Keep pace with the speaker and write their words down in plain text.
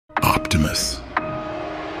Optimus.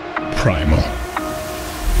 Primal.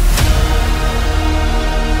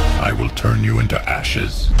 I will turn you into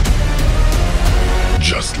ashes.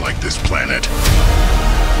 Just like this planet.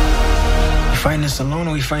 We fighting this alone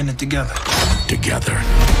or we fighting it together? Together.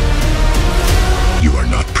 You are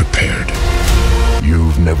not prepared.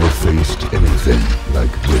 You've never faced anything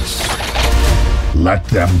like this. Let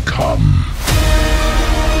them come.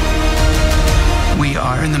 We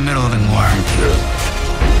are in the middle of a war.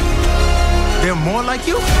 They're more like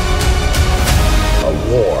you? A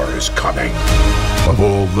war is coming. Of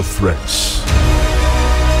all the threats,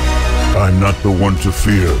 I'm not the one to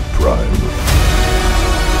fear, Prime.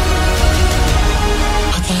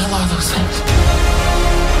 What the hell are those things?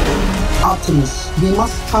 Optimus, we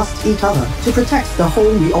must trust each other to protect the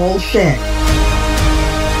home we all share.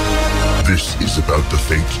 This is about the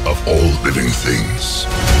fate of all living things.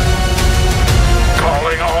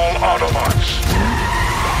 Calling all Autobots.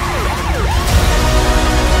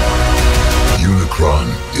 Unicron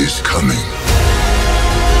is coming.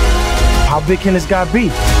 How big can this guy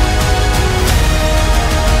be?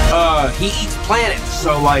 He eats planets,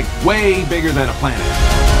 so like way bigger than a planet.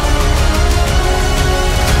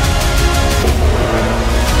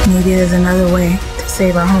 Maybe there's another way to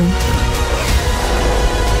save our home.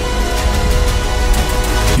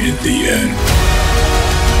 In the end,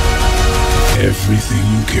 everything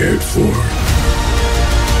you cared for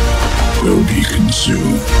will be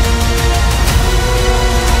consumed.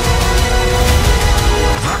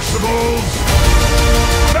 Maximals!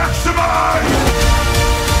 Maximize!